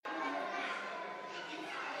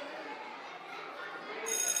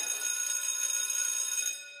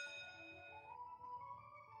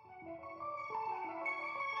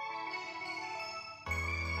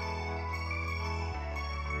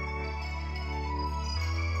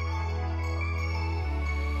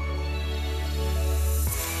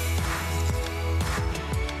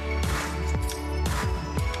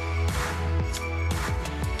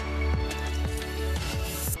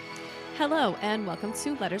Hello, and welcome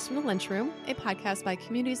to Letters from the Lunchroom, a podcast by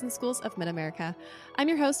Communities and Schools of Mid-America. I'm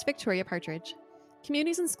your host, Victoria Partridge.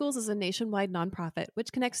 Communities and Schools is a nationwide nonprofit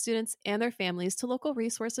which connects students and their families to local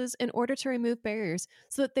resources in order to remove barriers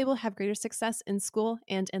so that they will have greater success in school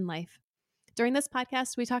and in life. During this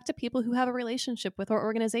podcast, we talk to people who have a relationship with our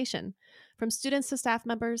organization. From students to staff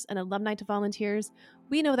members and alumni to volunteers,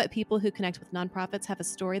 we know that people who connect with nonprofits have a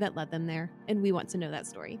story that led them there, and we want to know that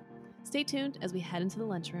story. Stay tuned as we head into the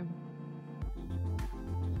lunchroom.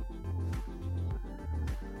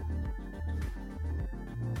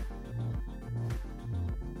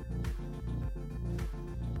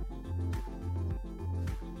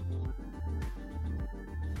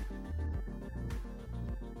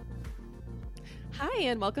 Hi,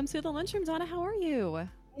 and welcome to the lunchroom. Donna, how are you? I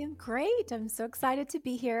am great. I'm so excited to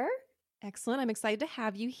be here. Excellent. I'm excited to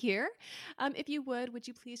have you here. If you would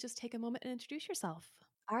you please just take a moment and introduce yourself?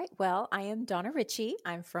 All right. Well, I am Donna Ritchie.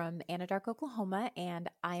 I'm from Anadarko, Oklahoma, and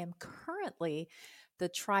I am currently the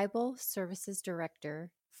Tribal Services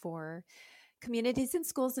Director for Communities and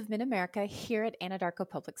Schools of Mid-America here at Anadarko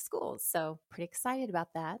Public Schools. So pretty excited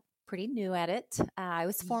about that. Pretty new at it. I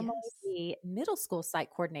was formerly the middle school site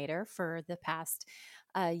coordinator for the past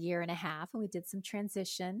year and a half, and we did some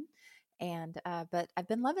transition. But I've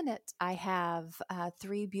been loving it. I have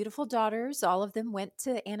 3 beautiful daughters. All of them went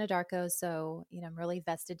to Anadarko, so I'm really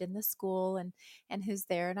vested in the school and who's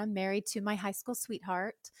there. And I'm married to my high school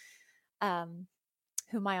sweetheart,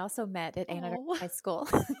 whom I also met at Anadarko High School.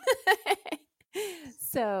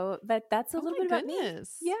 But that's a little bit about me.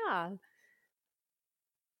 Yeah.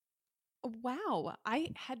 Wow. I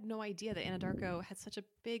had no idea that Anadarko had such a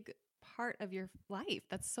big part of your life.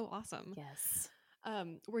 That's so awesome. Yes.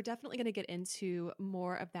 We're definitely going to get into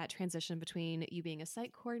more of that transition between you being a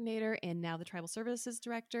site coordinator and now the Tribal Services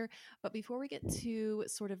Director. But before we get to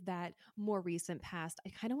sort of that more recent past,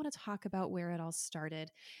 I kind of want to talk about where it all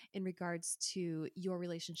started in regards to your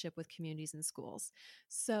relationship with communities and schools.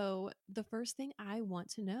 So the first thing I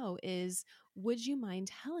want to know is, would you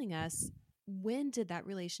mind telling us, when did that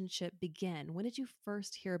relationship begin? When did you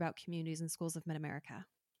first hear about Communities and Schools of Mid-America?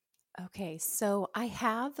 Okay, so I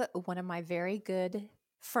have one of my very good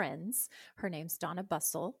friends. Her name's Donna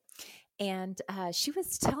Bussell. And she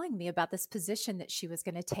was telling me about this position that she was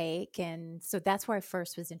going to take. And so that's where I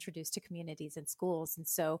first was introduced to communities and schools. And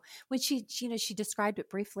so when she described it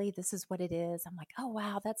briefly, this is what it is. I'm like, oh,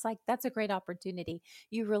 wow, that's a great opportunity.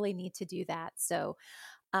 You really need to do that. So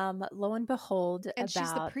lo and behold,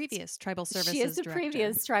 she's the previous Tribal Services She is the Director.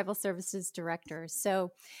 previous Tribal Services Director.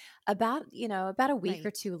 So about a week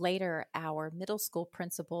or two later, our middle school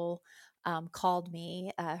principal called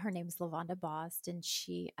me. Her name is LaVonda Bost, and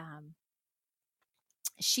she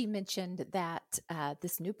mentioned that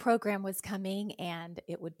this new program was coming and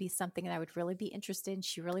it would be something that I would really be interested in.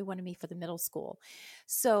 She really wanted me for the middle school.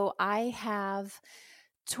 So I have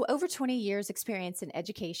over 20 years experience in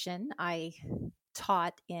education. I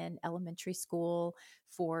taught in elementary school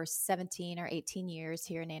for 17 or 18 years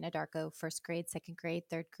here in Anadarko, first grade, second grade,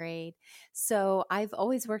 third grade. So I've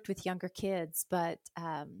always worked with younger kids, but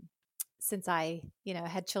since I,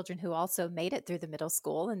 had children who also made it through the middle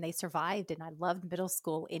school and they survived, and I loved middle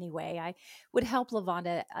school anyway, I would help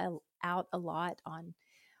LaVonda out a lot on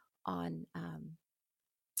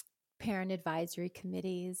parent advisory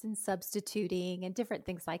committees and substituting and different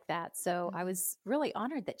things like that. So I was really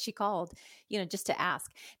honored that she called, just to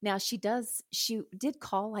ask. Now she did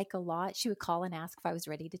call like a lot. She would call and ask if I was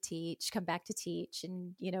ready to teach, come back to teach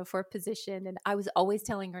and, for a position. And I was always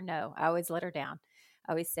telling her no. I always let her down.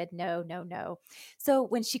 I always said no, no, no. So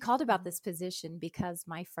when she called about this position, because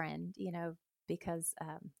my friend, because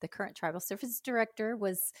the current Tribal Services Director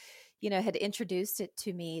was, had introduced it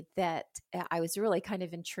to me, that I was really kind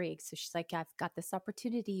of intrigued. So she's like, I've got this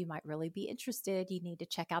opportunity. You might really be interested. You need to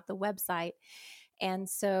check out the website. And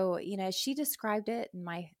so, she described it, and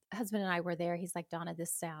my husband and I were there. He's like, Donna,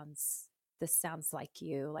 this sounds like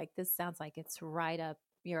you. Like, this sounds like it's right up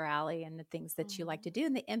your alley and the things that you like to do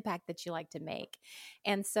and the impact that you like to make.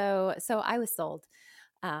 And so I was sold.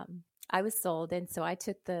 And so I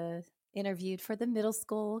interviewed for the middle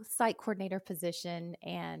school site coordinator position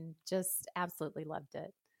and just absolutely loved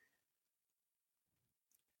it.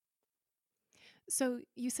 So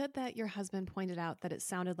you said that your husband pointed out that it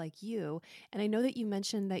sounded like you. And I know that you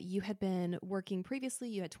mentioned that you had been working previously.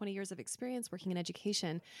 You had 20 years of experience working in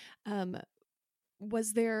education.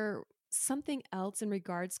 Was there something else in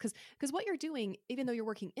regards, because what you're doing, even though you're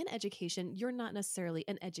working in education, you're not necessarily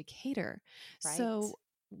an educator. Right. So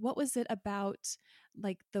what was it about,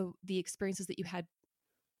 like the experiences that you had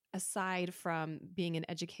aside from being an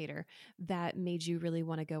educator, that made you really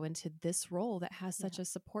want to go into this role that has such a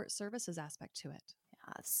support services aspect to it?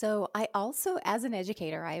 So I also, as an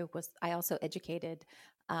educator, I also educated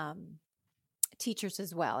teachers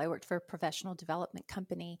as well. I worked for a professional development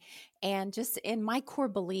company, and just in my core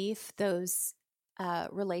belief, those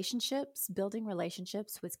relationships, building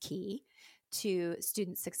relationships, was key to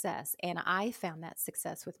student success. And I found that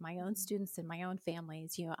success with my own students and my own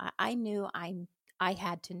families. I knew I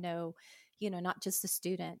had to know, not just the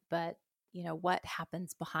student, but what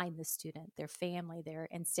happens behind the student, their family,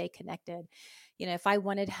 and stay connected. If I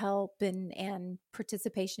wanted help and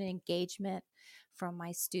participation and engagement from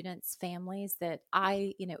my students' families, that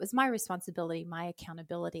it was my responsibility, my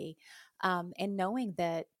accountability, and knowing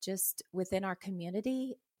that just within our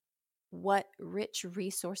community, what rich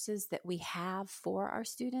resources that we have for our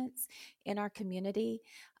students in our community,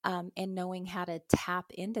 and knowing how to tap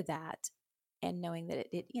into that, and knowing that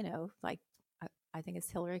it like I think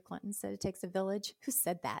it's Hillary Clinton said, it takes a village. Who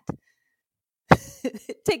said that?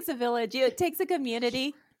 It takes a village. It takes a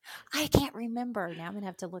community. I can't remember now. I'm gonna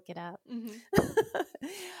have to look it up.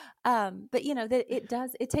 But that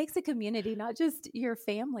it takes a community, not just your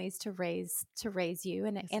families, to raise you.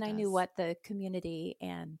 And Yes, and I knew what the community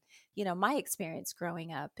and my experience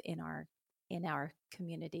growing up in our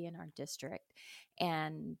community, in our district,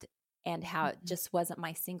 and how it just wasn't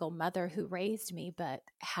my single mother who raised me, but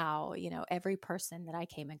how every person that I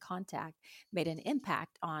came in contact made an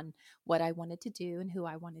impact on what I wanted to do and who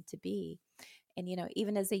I wanted to be. And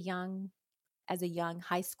even as a young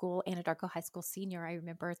high school, Anadarko High School senior, I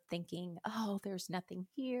remember thinking, oh, there's nothing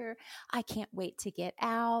here. I can't wait to get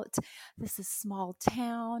out. This is small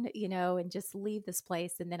town, and just leave this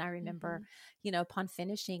place. And then I remember, upon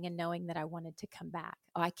finishing and knowing that I wanted to come back.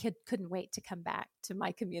 Oh, I couldn't wait to come back to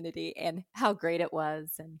my community, and how great it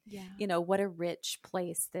was. And, what a rich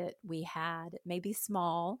place that we had. Maybe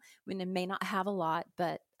small, it may not have a lot,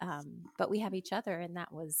 but we have each other, and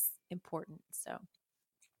that was important. So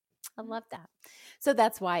I love that. So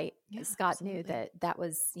that's why Scott knew that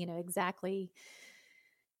was, exactly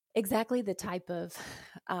the type of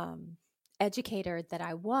educator that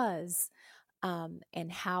I was,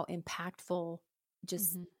 and how impactful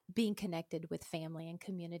just being connected with family and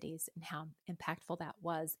communities, and how impactful that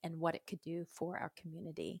was, and what it could do for our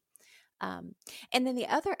community. And then the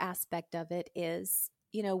other aspect of it is,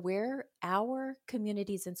 where our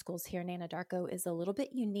communities and schools here in Anadarko is a little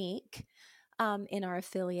bit unique in our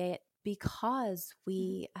affiliate, because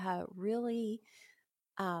we really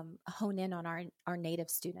hone in on our Native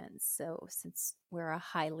students. So since we're a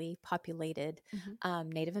highly populated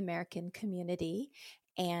Native American community,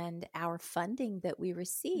 and our funding that we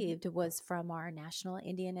received was from our National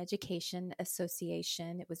Indian Education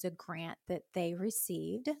Association. It was a grant that they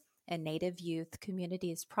received, a Native Youth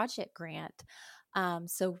Communities Project grant.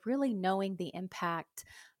 So really knowing the impact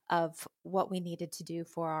of what we needed to do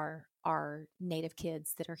for our Native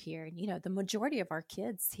kids that are here. And, the majority of our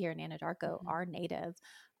kids here in Anadarko are Native.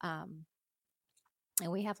 And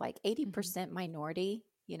we have like 80% minority,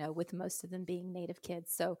 with most of them being Native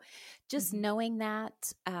kids. So just knowing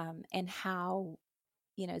that, and how,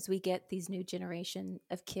 as we get these new generation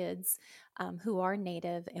of kids who are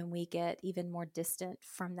Native, and we get even more distant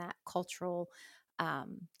from that cultural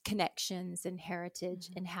connections and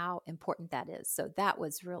heritage, and how important that is. So that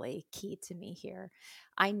was really key to me here.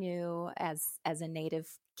 I knew as a Native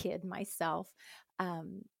kid myself,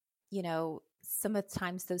 some of the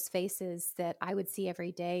times those faces that I would see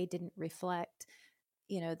every day didn't reflect,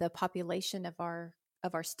 the population of our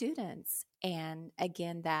students. And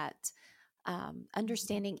again, that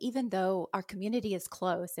understanding, even though our community is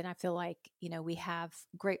close, and I feel like, we have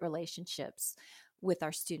great relationships with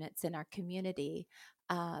our students in our community,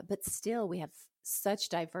 but still we have such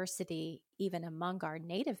diversity even among our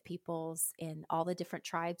Native peoples in all the different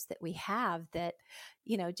tribes that we have, that,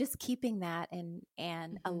 just keeping that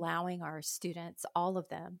and allowing our students, all of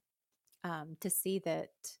them, to see that,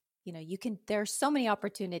 there are so many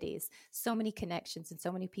opportunities, so many connections, and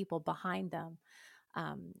so many people behind them,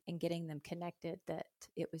 and getting them connected, that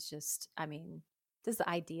it was just, this is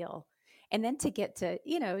ideal. And then to get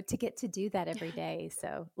to do that every day.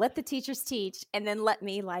 So let the teachers teach, and then let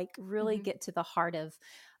me really get to the heart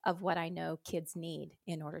of what I know kids need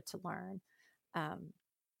in order to learn. I'm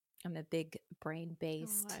a big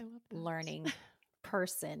brain-based learning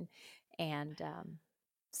person. And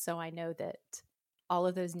so I know that all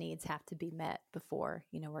of those needs have to be met before,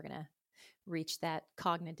 we're going to reach that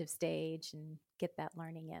cognitive stage and get that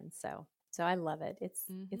learning in. So I love it.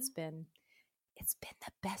 It's been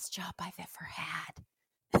the best job I've ever had.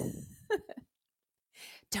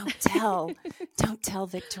 Don't tell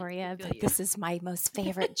Victoria, but this is my most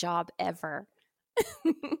favorite job ever.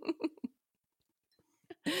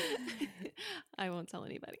 I won't tell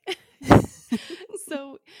anybody.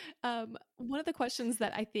 So one of the questions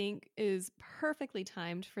that I think is perfectly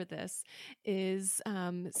timed for this is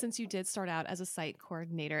since you did start out as a site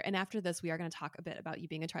coordinator, and after this, we are going to talk a bit about you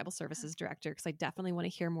being a tribal services director, because I definitely want to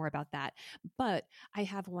hear more about that. But I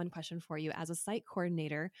have one question for you. As a site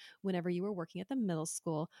coordinator, whenever you were working at the middle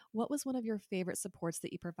school, what was one of your favorite supports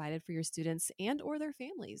that you provided for your students and or their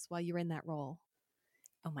families while you were in that role?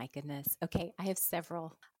 Oh my goodness. Okay, I have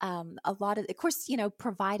several. A lot of course,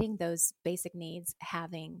 providing those basic needs,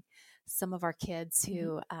 having some of our kids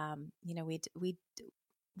who,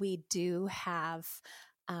 we do have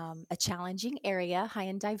a challenging area, high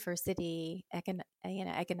in diversity.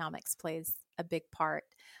 Economics plays a big part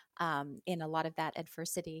in a lot of that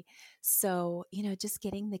adversity. So, just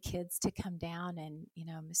getting the kids to come down and,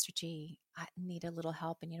 Mr. G, I need a little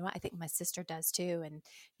help. And you know what? I think my sister does too. And,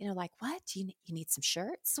 like, what? You need some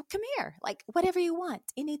shirts? So come here, like whatever you want,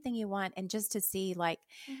 anything you want. And just to see like,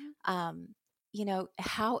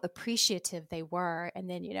 how appreciative they were, and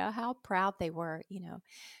then, how proud they were,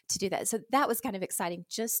 to do that. So that was kind of exciting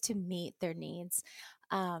just to meet their needs.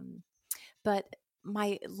 But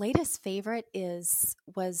my latest favorite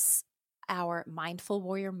was our mindful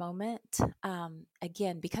warrior moment.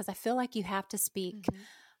 Again, because I feel like you have to speak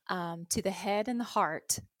to the head and the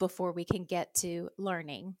heart before we can get to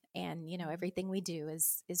learning. And, everything we do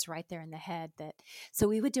is right there in the head. So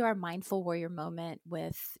we would do our mindful warrior moment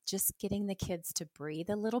with just getting the kids to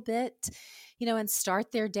breathe a little bit, and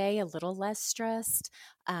start their day a little less stressed,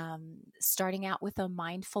 starting out with a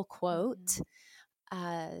mindful quote.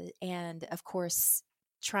 And of course,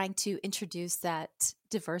 trying to introduce that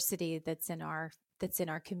diversity that's in our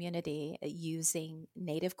community, using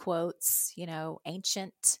Native quotes,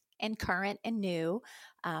 ancient and current and new,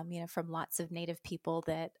 from lots of Native people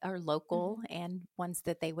that are local and ones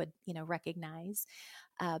that they would, recognize.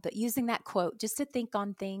 But using that quote just to think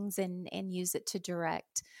on things and use it to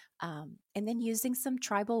direct, and then using some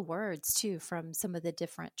tribal words too from some of the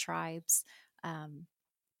different tribes.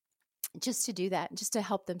 Just to do that, just to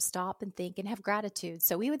help them stop and think and have gratitude.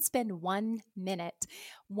 So we would spend 1 minute.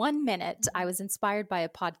 I was inspired by a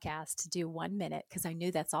podcast to do 1 minute because I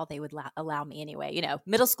knew that's all they would allow me anyway.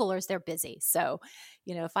 Middle schoolers, they're busy. So,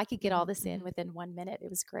 if I could get all this in within 1 minute, it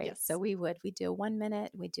was great. Yes. So we'd do a 1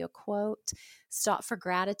 minute, we'd do a quote, stop for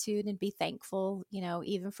gratitude and be thankful,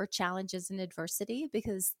 even for challenges and adversity,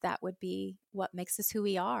 because that would be what makes us who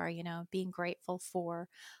we are, being grateful for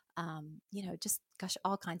just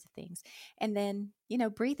all kinds of things. And then,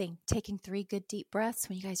 breathing, taking 3 good deep breaths.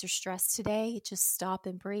 When you guys are stressed today, just stop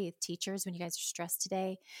and breathe. Teachers, when you guys are stressed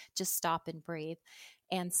today, just stop and breathe.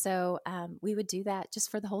 And so we would do that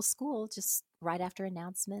just for the whole school, just right after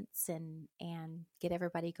announcements and get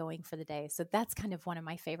everybody going for the day. So that's kind of one of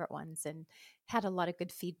my favorite ones, and had a lot of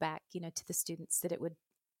good feedback, to the students that it would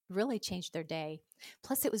really changed their day.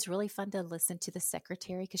 Plus, it was really fun to listen to the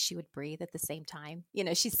secretary because she would breathe at the same time.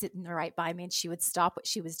 She's sitting right by me, and she would stop what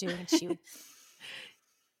she was doing and she would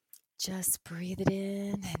just breathe it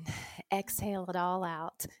in and exhale it all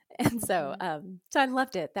out. And so I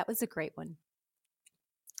loved it. That was a great one.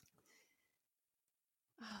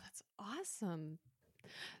 Oh, that's awesome.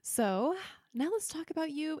 So now let's talk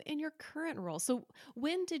about you in your current role. So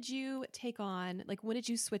when did you when did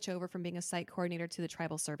you switch over from being a site coordinator to the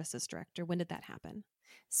tribal services director? When did that happen?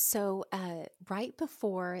 So right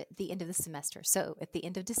before the end of the semester. So at the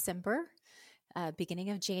end of December, beginning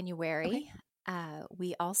of January, I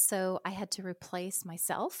had to replace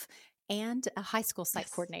myself and a high school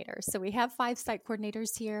site coordinator. So we have 5 site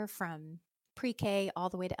coordinators here from pre-K all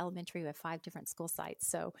the way to elementary. We have 5 different school sites.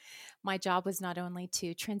 So my job was not only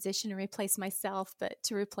to transition and replace myself, but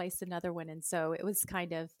to replace another one. And so it was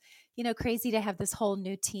kind of, crazy to have this whole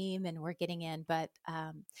new team, and we're getting in. But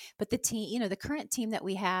the team, the current team that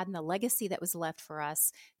we had and the legacy that was left for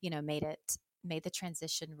us, made the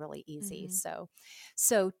transition really easy.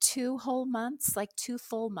 So 2 whole months, like 2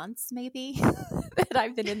 full months maybe that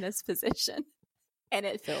I've been in this position, and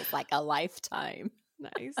it feels like a lifetime.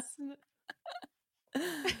 Nice.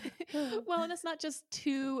 Well, and it's not just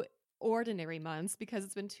 2 ordinary months, because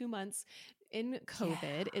it's been 2 months in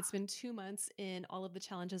COVID. Yeah. It's been 2 months in all of the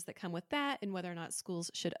challenges that come with that, and whether or not schools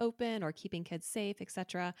should open or keeping kids safe,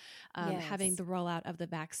 etc. Having the rollout of the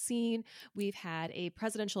vaccine. We've had a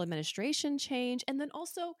presidential administration change. And then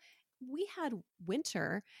also we had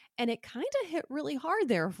winter, and it kind of hit really hard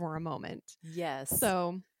there for a moment. Yes.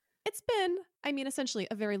 So it's been, essentially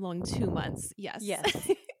a very long 2 months. Yes. Yes.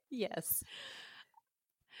 Yes.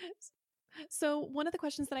 So one of the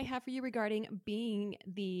questions that I have for you regarding being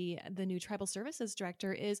the new tribal services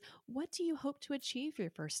director is, what do you hope to achieve your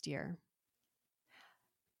first year?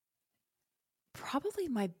 Probably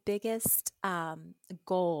my biggest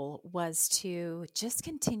goal was to just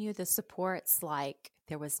continue the supports like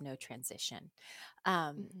there was no transition.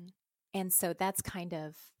 Um, Mm-hmm. and so that's kind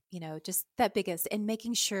of, just that biggest, and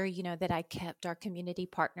making sure, that I kept our community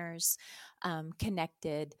partners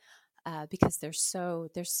connected because they're so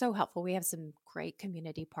helpful. We have some great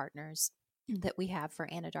community partners that we have for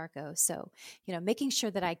Anadarko. So, making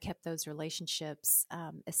sure that I kept those relationships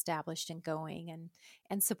established and going,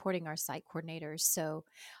 and supporting our site coordinators. So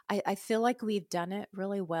I feel like we've done it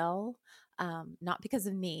really well, not because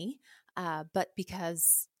of me, but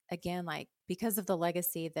because, again, like because of the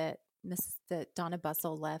legacy that Donna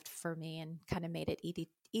Bustle left for me, and kind of made it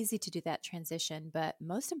easy to do that transition. But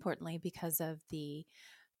most importantly, because of the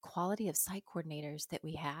quality of site coordinators that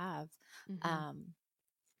we have. Mm-hmm.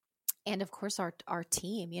 And of course, our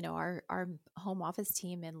team, our home office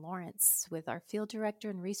team in Lawrence, with our field director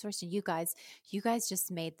and resource, and you guys just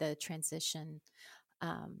made the transition,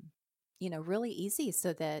 um, really easy,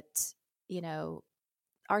 so that you know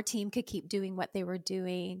our team could keep doing what they were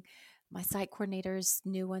doing. My site coordinators,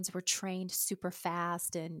 new ones, were trained super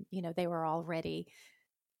fast, and they were already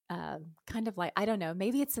kind of like, I don't know,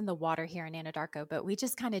 maybe it's in the water here in Anadarko, but we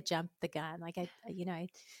just kind of jumped the gun. Like I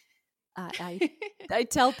I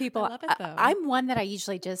tell I people love it though. I'm one that I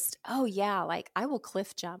usually just, oh yeah, like I will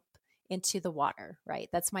cliff jump into the water, right?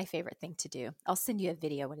 That's my favorite thing to do. I'll send you a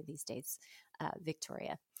video one of these days,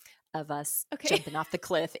 Victoria, of us Okay. jumping off the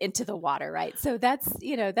cliff into the water, right? So that's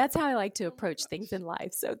how I like to Oh my approach things gosh. in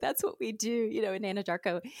life. So that's what we do, in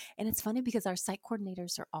Anadarko. And it's funny because our site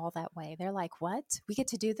coordinators are all that way. They're like, what? We get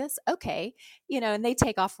to do this? Okay. And they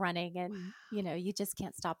take off running, Wow. and, you just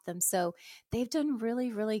can't stop them. So they've done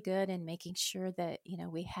really, really good in making sure that,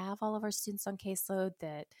 we have all of our students on caseload,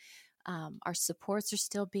 that our supports are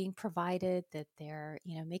still being provided, that they're,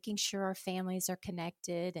 making sure our families are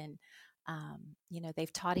connected, and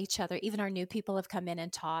they've taught each other. Even our new people have come in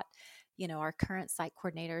and taught, our current site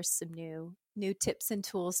coordinators some new tips and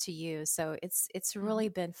tools to use. So it's really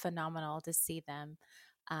been phenomenal to see them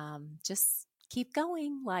just keep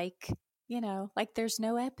going, like there's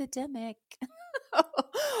no epidemic.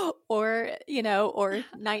 or I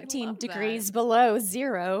 19 love that. degrees below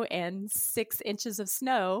zero and 6 inches of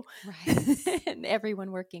snow, Right. and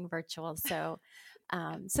everyone working virtual. So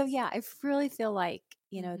yeah, I really feel like,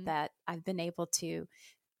 Mm-hmm. that I've been able to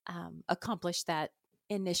accomplish that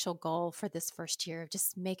initial goal for this first year of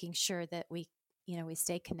just making sure that we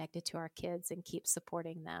stay connected to our kids and keep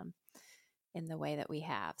supporting them in the way that we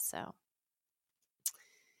have. So,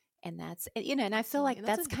 and and I feel Absolutely. like And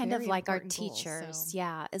that's a that's kind of very like our important goal. teachers. So,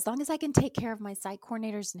 Yeah. As long as I can take care of my site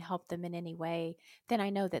coordinators and help them in any way, then I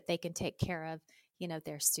know that they can take care of,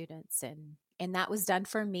 their students. And that was done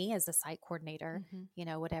for me as a site coordinator,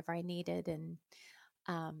 mm-hmm. whatever I needed,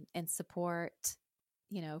 and support,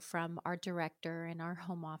 from our director and our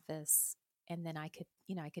home office. And then I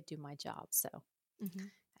could do my job. So Mm-hmm.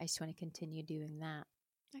 I just want to continue doing that.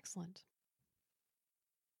 Excellent.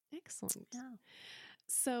 Excellent. Yeah.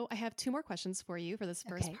 So, I have two more questions for you for this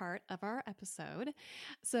first Okay. part of our episode.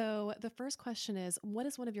 So, the first question is, what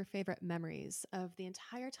is one of your favorite memories of the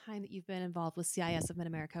entire time that you've been involved with CIS of Mid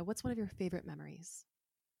America? What's one of your favorite memories?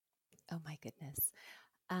 Oh my goodness.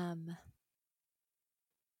 Um,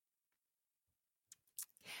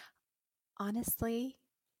 Honestly,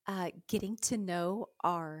 getting to know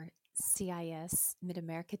our CIS Mid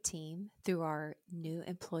America team through our new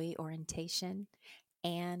employee orientation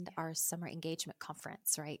and Yeah. our summer engagement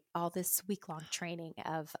conference, right? All this week long training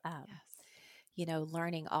of, Yes.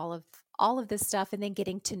 learning all of this stuff, and then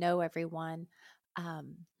getting to know everyone,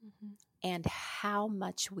 Mm-hmm. and how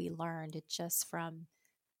much we learned just from,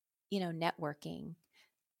 networking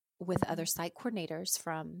with Mm-hmm. other site coordinators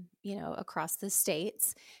from, across the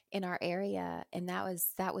states in our area. And that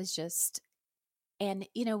was just, and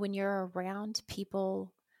when you're around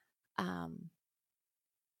people, um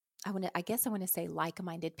I guess I want to say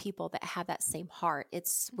like-minded people that have that same heart.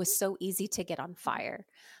 It's Mm-hmm. was so easy to get on fire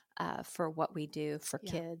for what we do for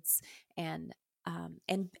Yeah. kids. And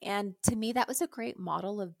to me, that was a great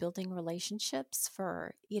model of building relationships,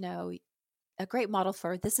 for a great model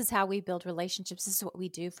for, this is how we build relationships, this is what we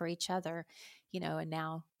do for each other. And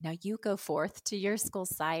now you go forth to your school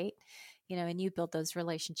site, and you build those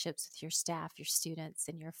relationships with your staff, your students,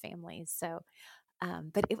 and your families. So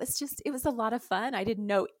but it was a lot of fun. I didn't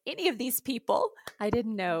know any of these people. I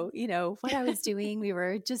didn't know, what I was doing. We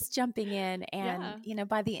were just jumping in. And, Yeah.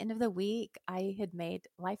 by the end of the week, I had made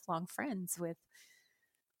lifelong friends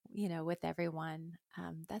with everyone.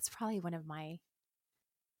 That's probably one of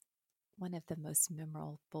the most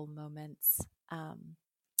memorable moments.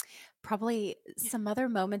 Probably some other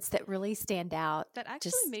moments that really stand out That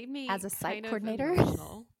actually just made me as a site kind of coordinator.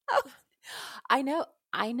 emotional.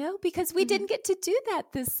 I know, because we didn't get to do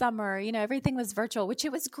that this summer. Everything was virtual, which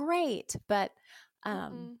it was great, but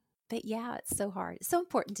yeah, it's so hard. It's so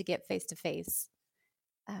important to get face to face.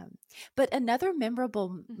 But another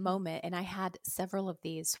memorable moment, and I had several of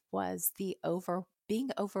these, was being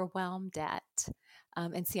overwhelmed at,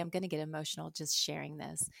 and see, I'm going to get emotional just sharing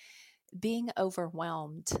this, being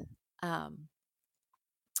overwhelmed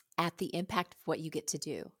at the impact of what you get to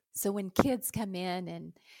do. So when kids come in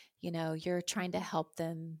and, you're trying to help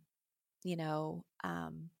them,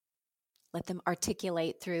 let them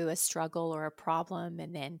articulate through a struggle or a problem,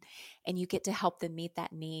 and you get to help them meet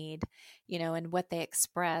that need, and what they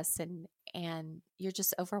express, and you're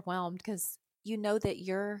just overwhelmed because that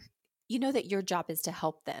your job is to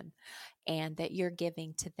help them and that you're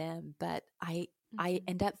giving to them. But I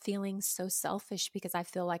end up feeling so selfish because I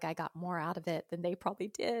feel like I got more out of it than they probably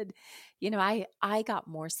did. I got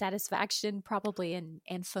more satisfaction probably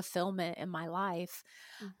and fulfillment in my life.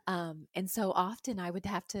 And so often I would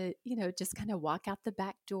have to, just kind of walk out the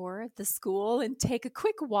back door of the school and take a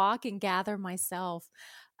quick walk and gather myself,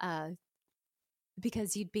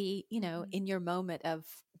 because you'd be, in your moment of,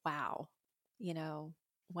 wow,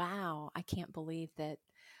 I can't believe that,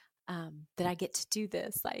 that I get to do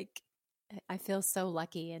this. Like, I feel so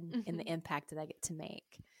lucky in the impact that I get to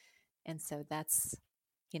make. And so that's,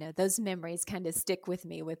 those memories kind of stick with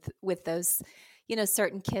me with those,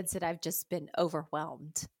 certain kids that I've just been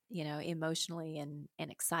overwhelmed, emotionally and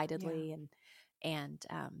excitedly, and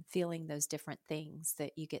feeling those different things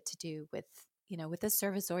that you get to do with a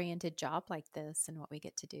service oriented job like this and what we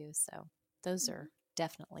get to do. So those are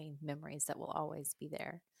definitely memories that will always be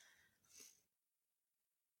there.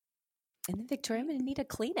 And then, Victoria, I'm going to need a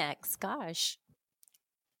Kleenex. Gosh.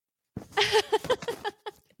 Let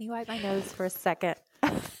me wipe my nose for a second.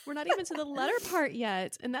 We're not even to the letter part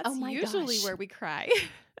yet. And that's usually where we cry.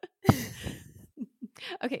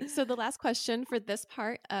 Okay, so the last question for this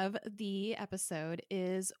part of the episode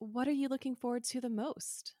is, what are you looking forward to the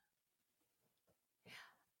most?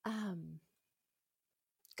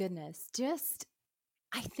 Goodness, just,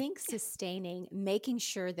 I think making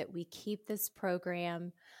sure that we keep this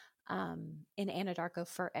program in Anadarko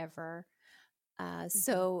forever.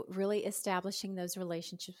 So really establishing those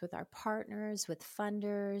relationships with our partners, with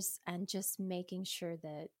funders, and just making sure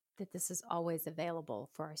that this is always available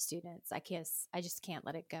for our students. I just can't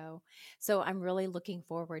let it go. So I'm really looking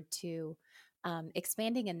forward to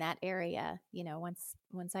expanding in that area,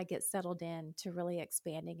 once I get settled in, to really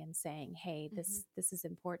expanding and saying, hey, this is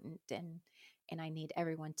important, and I need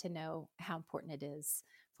everyone to know how important it is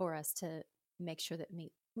for us to make sure that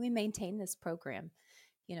we maintain this program,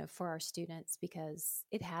 for our students, because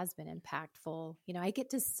it has been impactful.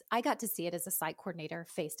 I got to see it as a site coordinator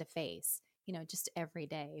face to face, just every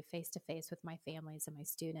day, face to face with my families and my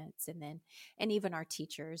students, and even our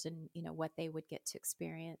teachers, and, what they would get to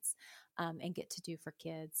experience, and get to do for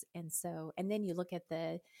kids. And then you look at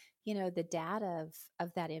the data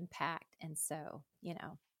of that impact. And so,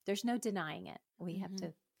 there's no denying it. We have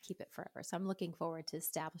to keep it forever. So I'm looking forward to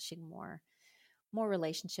establishing more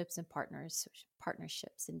relationships and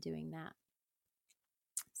partnerships, and doing that,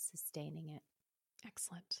 sustaining it.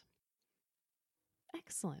 Excellent.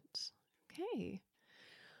 Okay.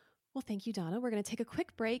 Well, thank you, Donna. We're going to take a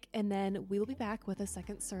quick break, and then we will be back with a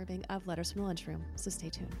second serving of Letters from the Lunchroom. So stay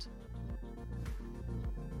tuned.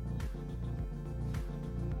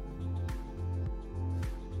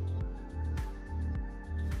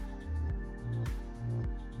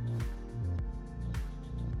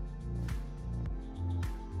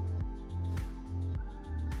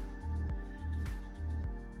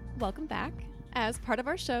 Welcome back. As part of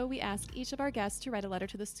our show, we ask each of our guests to write a letter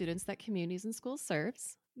to the students that Communities in Schools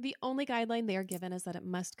serves. The only guideline they are given is that it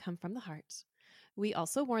must come from the heart. We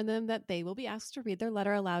also warn them that they will be asked to read their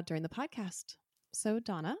letter aloud during the podcast. So,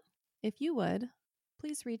 Donna, if you would,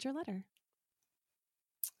 please read your letter.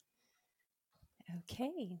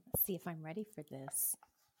 Okay, let's see if I'm ready for this.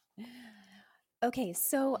 Okay,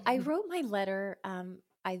 so I wrote my letter.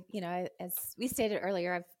 As we stated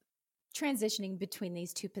earlier, I've transitioning between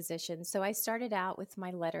these two positions. So I started out with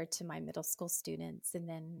my letter to my middle school students, and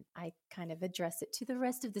then I kind of address it to the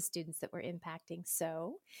rest of the students that we're impacting.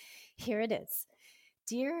 So here it is.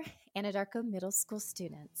 Dear Anadarko Middle School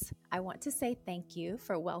students, I want to say thank you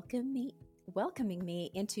for welcoming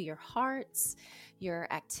me into your hearts,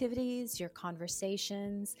 your activities, your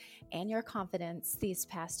conversations, and your confidence these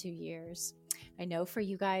past 2 years. I know for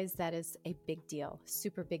you guys, that is a big deal,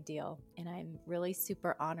 super big deal. And I'm really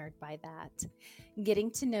super honored by that. Getting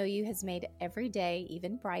to know you has made every day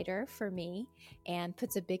even brighter for me and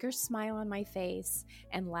puts a bigger smile on my face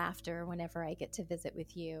and laughter whenever I get to visit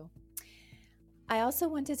with you. I also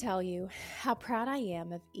want to tell you how proud I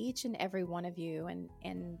am of each and every one of you,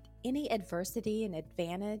 and any adversity and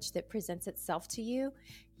advantage that presents itself to you,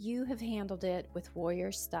 you have handled it with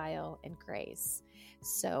warrior style and grace.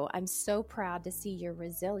 So I'm so proud to see your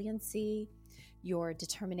resiliency, your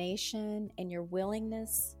determination, and your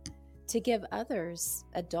willingness to give others,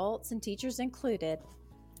 adults and teachers included,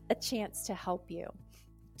 a chance to help you,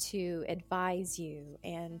 to advise you,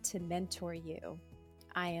 and to mentor you.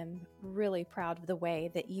 I am really proud of the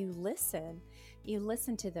way that you listen. You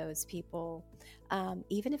listen to those people,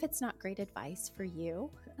 even if it's not great advice for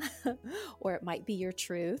you, or it might be your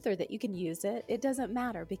truth, or that you can use it. It doesn't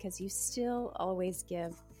matter, because you still always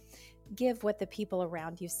give what the people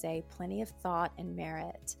around you say plenty of thought and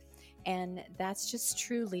merit. And that's just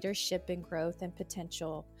true leadership and growth and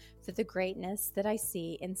potential for the greatness that I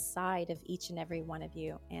see inside of each and every one of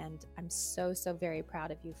you. And I'm so, so very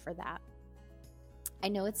proud of you for that. I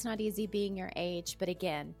know it's not easy being your age, but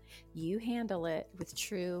again, you handle it with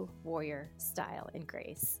true warrior style and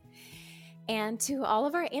grace. And to all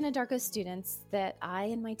of our Anadarko students that I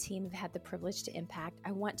and my team have had the privilege to impact,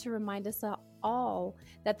 I want to remind us all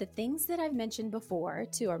that the things that I've mentioned before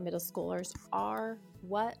to our middle schoolers are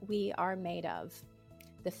what we are made of.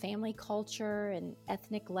 The family culture and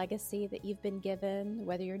ethnic legacy that you've been given,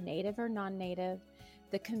 whether you're Native or non-Native,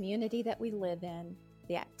 the community that we live in,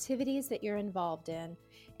 the activities that you're involved in,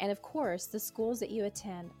 and of course, the schools that you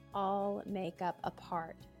attend all make up a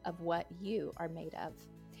part of what you are made of.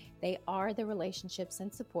 They are the relationships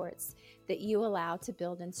and supports that you allow to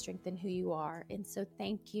build and strengthen who you are. And so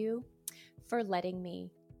thank you for letting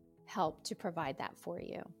me help to provide that for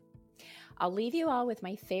you. I'll leave you all with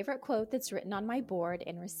my favorite quote that's written on my board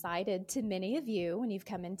and recited to many of you when you've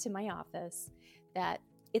come into my office, that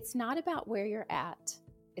it's not about where you're at,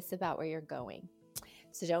 it's about where you're going.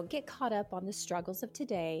 So don't get caught up on the struggles of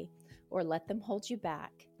today or let them hold you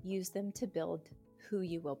back. Use them to build who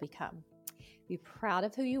you will become. Be proud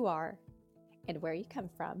of who you are and where you come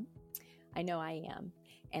from. I know I am.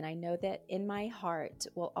 And I know that in my heart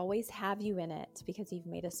will always have you in it, because you've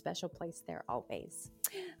made a special place there always.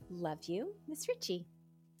 Love you, Miss Ritchie.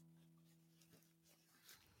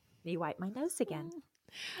 Me wipe my nose again.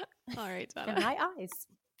 All right, Donna. And my eyes.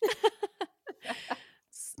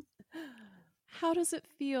 How does it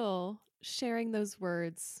feel sharing those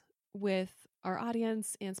words with our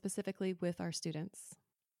audience and specifically with our students?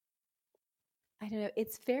 I don't know.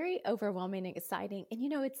 It's very overwhelming and exciting. And,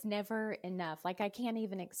 it's never enough. Like, I can't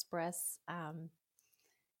even express,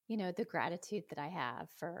 the gratitude that I have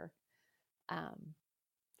for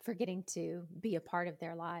getting to be a part of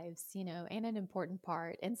their lives, and an important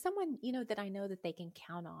part, and someone, that I know that they can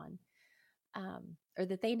count on. Or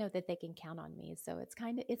that they know that they can count on me. So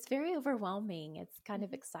it's very overwhelming. It's kind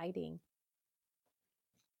of exciting.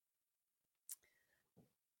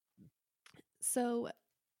 So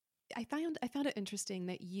I found it interesting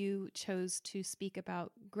that you chose to speak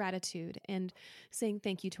about gratitude and saying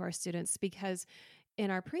thank you to our students, because in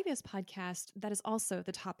our previous podcast, that is also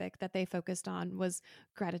the topic that they focused on, was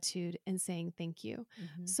gratitude and saying thank you.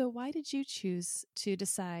 Mm-hmm. So why did you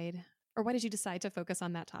decide to focus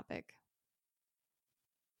on that topic?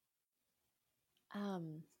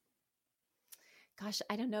 Gosh,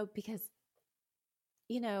 I don't know, because,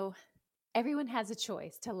 everyone has a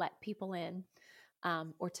choice to let people in,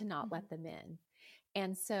 or to not mm-hmm. let them in.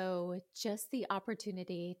 And so just the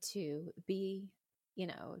opportunity to be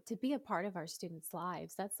a part of our students'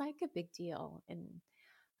 lives, that's like a big deal. And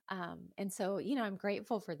so, I'm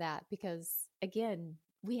grateful for that, because again,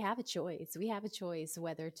 we have a choice. We have a choice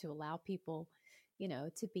whether to allow people,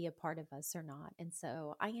 to be a part of us or not. And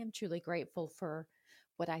so I am truly grateful for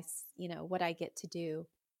what I get to do.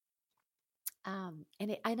 And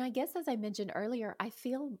I guess, as I mentioned earlier, I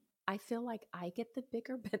feel like I get the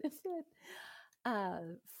bigger benefit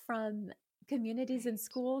from communities and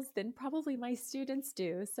schools than probably my students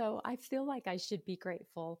do. So I feel like I should be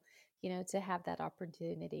grateful, to have that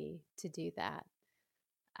opportunity to do that.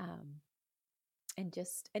 And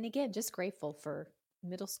again, just grateful for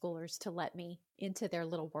middle schoolers to let me into their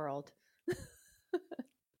little world.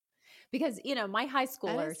 Because, my high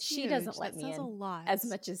schooler, she doesn't let me in as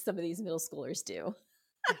much as some of these middle schoolers do.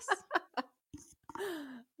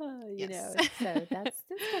 Yes. So that's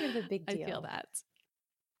kind of a big deal. I feel that.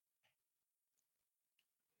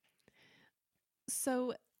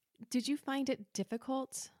 So did you find it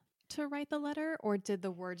difficult to write the letter, or did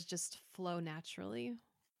the words just flow naturally?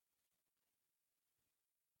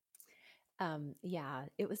 Yeah,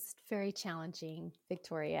 it was very challenging,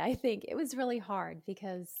 Victoria. I think it was really hard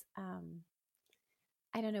because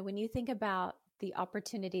I don't know, when you think about the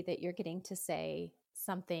opportunity that you're getting to say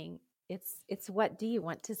something, it's what do you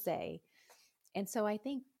want to say? And so I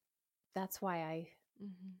think that's why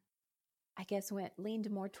Mm-hmm. I guess leaned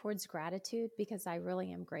more towards gratitude, because I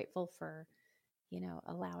really am grateful for,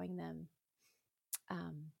 allowing them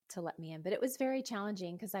to let me in. But it was very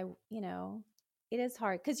challenging because it is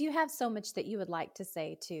hard because you have so much that you would like to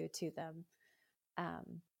say to them.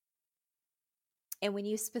 Um, and when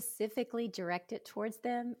you specifically direct it towards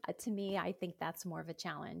them, to me, I think that's more of a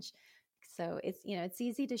challenge. So it's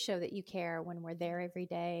easy to show that you care when we're there every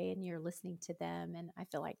day and you're listening to them. And I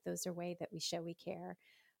feel like those are ways that we show we care.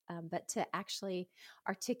 But to actually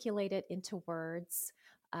articulate it into words,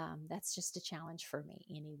 that's just a challenge for me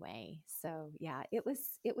anyway. So yeah, it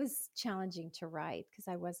was challenging to write because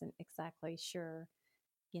I wasn't exactly sure,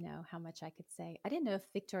 how much I could say. I didn't know if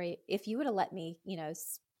Victoria, if you would have let me,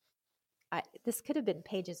 this could have been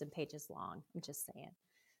pages and pages long. I'm just saying.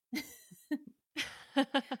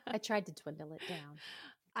 I tried to dwindle it down.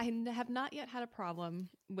 I have not yet had a problem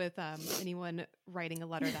with anyone writing a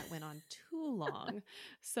letter that went on too long.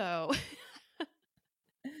 So,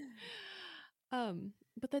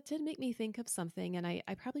 but that did make me think of something, and I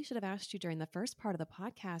probably should have asked you during the first part of the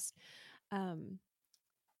podcast. Um,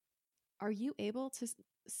 are you able to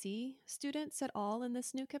see students at all in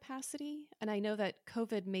this new capacity? And I know that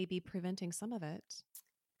COVID may be preventing some of it.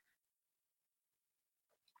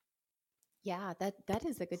 Yeah, that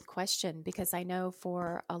is a good question, because I know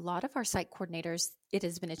for a lot of our site coordinators, it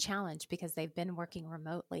has been a challenge because they've been working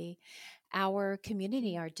remotely. Our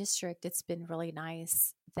community, our district, it's been really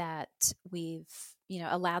nice that we've,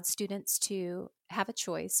 allowed students to have a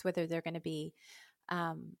choice whether they're going to be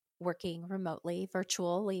working remotely,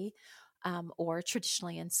 virtually, or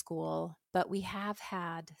traditionally in school. But we have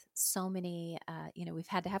had so many, we've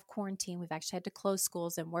had to have quarantine. We've actually had to close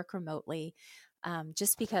schools and work remotely,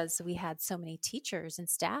 just because we had so many teachers and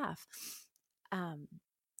staff,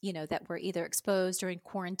 that were either exposed during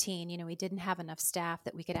quarantine. We didn't have enough staff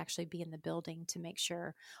that we could actually be in the building to make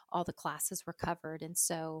sure all the classes were covered. And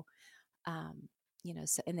so,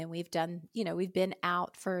 and then we've done, we've been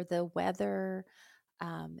out for the weather.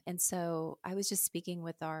 And so I was just speaking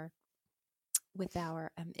with our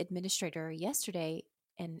administrator yesterday,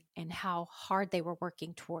 and how hard they were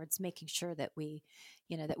working towards making sure that we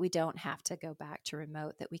don't have to go back to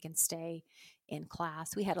remote, that we can stay in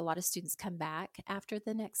class. We had a lot of students come back after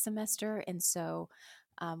the next semester, and so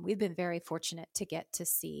we've been very fortunate to get to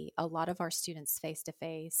see a lot of our students face to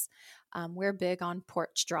face. We're big on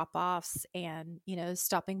porch drop-offs and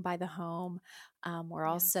stopping by the home. We're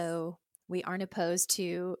Yes. also, we aren't opposed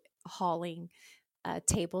to hauling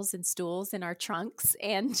tables and stools in our trunks,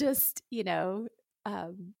 and just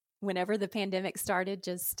whenever the pandemic started,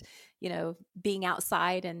 just being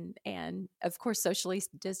outside, and of course socially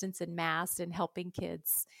distanced and masked, and helping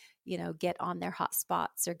kids get on their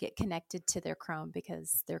hotspots or get connected to their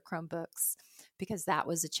Chromebooks, because that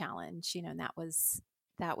was a challenge, and that was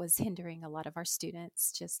hindering a lot of our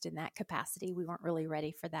students just in that capacity. We weren't really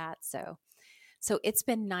ready for that, so it's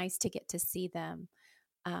been nice to get to see them.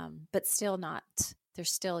 But still not,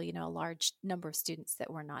 there's still, a large number of students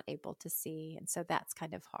that we're not able to see. And so that's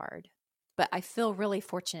kind of hard. But I feel really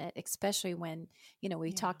fortunate, especially when,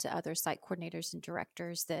 we talk to other site coordinators and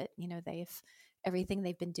directors that, everything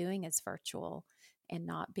they've been doing is virtual and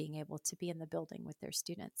not being able to be in the building with their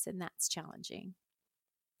students. And that's challenging.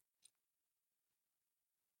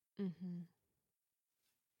 Mm-hmm.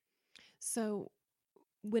 So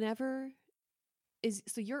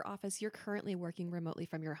so your office, you're currently working remotely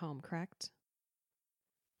from your home, correct?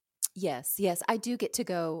 Yes. I do get to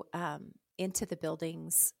go into the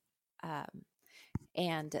buildings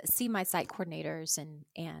and see my site coordinators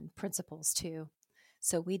and principals too.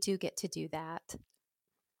 So we do get to do that.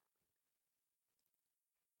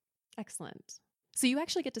 Excellent. So you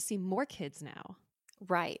actually get to see more kids now.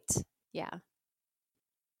 Right. Yeah.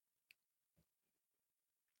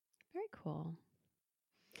 Very cool.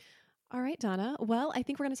 All right, Donna. Well, I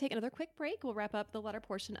think we're going to take another quick break. We'll wrap up the letter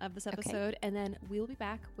portion of this episode, and then we'll be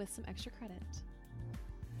back with some extra credit.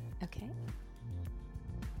 Okay.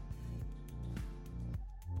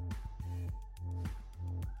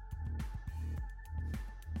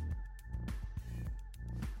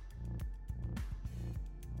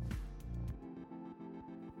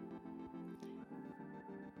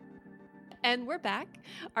 And we're back.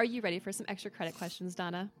 Are you ready for some extra credit questions,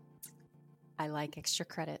 Donna? I like extra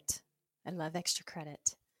credit. I love extra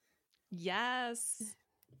credit. Yes.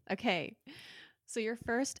 Okay. So your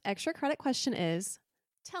first extra credit question is,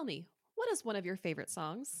 tell me, what is one of your favorite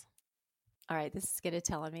songs? All right, this is going to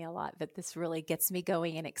tell me a lot, but this really gets me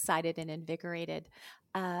going and excited and invigorated.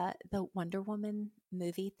 The Wonder Woman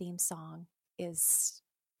movie theme song is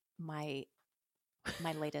my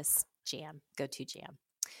latest jam, go-to jam.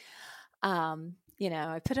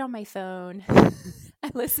 I put it on my phone,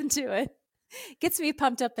 I listen to it, gets me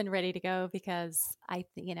pumped up and ready to go because I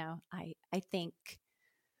think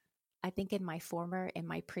in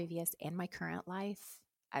my previous and my current life,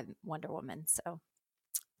 I'm Wonder Woman. So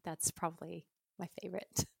that's probably my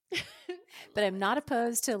favorite. But I'm not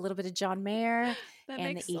opposed to a little bit of John Mayer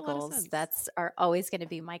and the Eagles. That's are always going to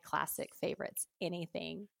be my classic favorites.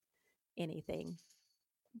 Anything.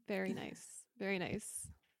 Very nice. Very nice.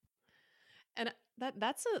 And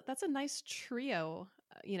that's a nice trio.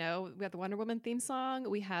 We have the Wonder Woman theme song.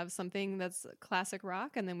 We have something that's classic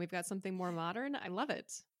rock, and then we've got something more modern. I love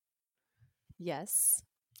it. Yes.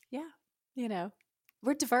 Yeah.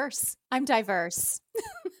 We're diverse. I'm diverse.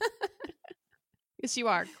 Yes, you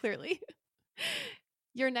are, clearly.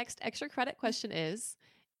 Your next extra credit question is,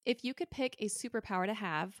 if you could pick a superpower to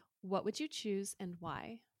have, what would you choose and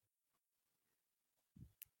why?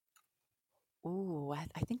 Ooh,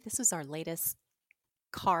 I think this was our latest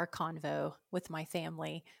car convo with my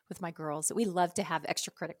family, with my girls. We love to have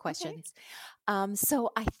extra credit questions. Okay.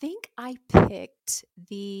 So I think I picked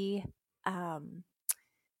the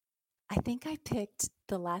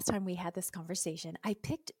last time we had this conversation, I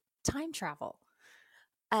picked time travel.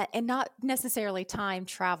 And not necessarily time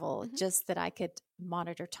travel, just that I could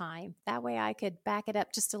monitor time. That way I could back it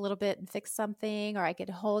up just a little bit and fix something, or I could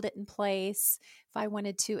hold it in place if I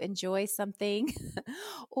wanted to enjoy something.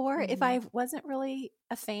 Or if I wasn't really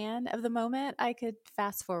a fan of the moment, I could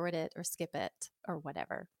fast forward it or skip it or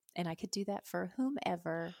whatever. And I could do that for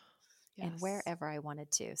whomever and wherever I wanted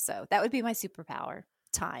to. So that would be my superpower,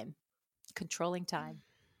 time, controlling time.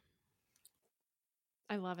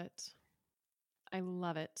 I love it.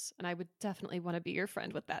 And I would definitely want to be your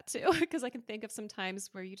friend with that too, because I can think of some times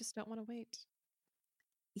where you just don't want to wait.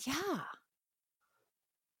 Yeah.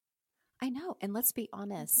 I know. And let's be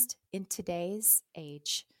honest, in today's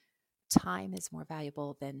age, time is more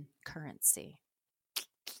valuable than currency.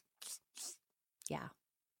 Yeah.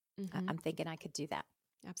 I'm thinking I could do that.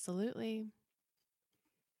 Absolutely.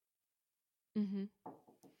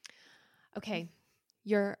 Okay.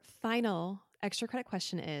 Your final extra credit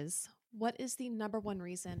question is, what is the number one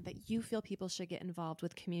reason that you feel people should get involved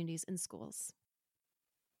with communities in schools?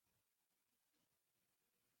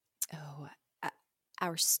 Oh,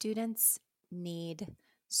 our students need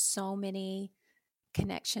so many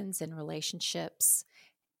connections and relationships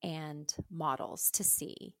and models to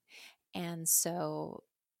see. And so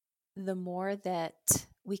the more that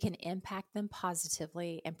we can impact them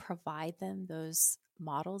positively and provide them those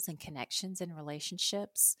models and connections and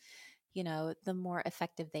relationships, the more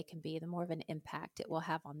effective they can be, the more of an impact it will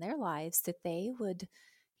have on their lives, that they would,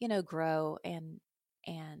 grow and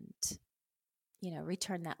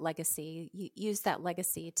return that legacy, use that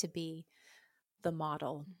legacy to be the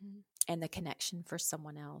model and the connection for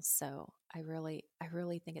someone else. So I really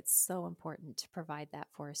think it's so important to provide that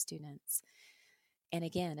for our students. And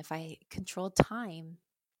again, if I controlled time,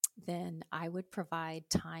 then I would provide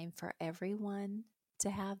time for everyone to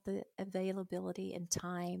have the availability and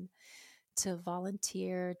time to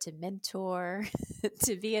volunteer, to mentor,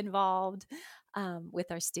 to be involved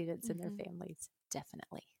with our students and their families.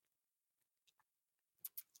 Definitely.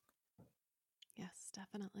 Yes,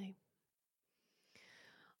 definitely.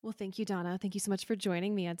 Well, thank you, Donna. Thank you so much for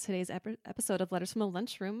joining me on today's episode of Letters from the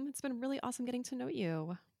Lunchroom. It's been really awesome getting to know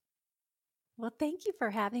you. Well, thank you for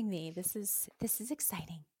having me. This is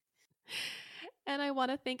exciting. And I want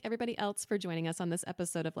to thank everybody else for joining us on this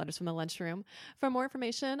episode of Letters from the Lunchroom. For more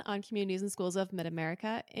information on communities and schools of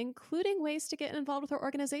Mid-America, including ways to get involved with our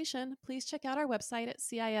organization, please check out our website at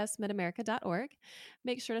cismidamerica.org.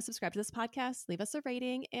 Make sure to subscribe to this podcast, leave us a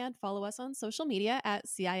rating, and follow us on social media at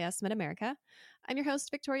CIS Mid-America. I'm your host,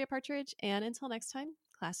 Victoria Partridge, and until next time,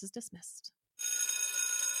 class is dismissed.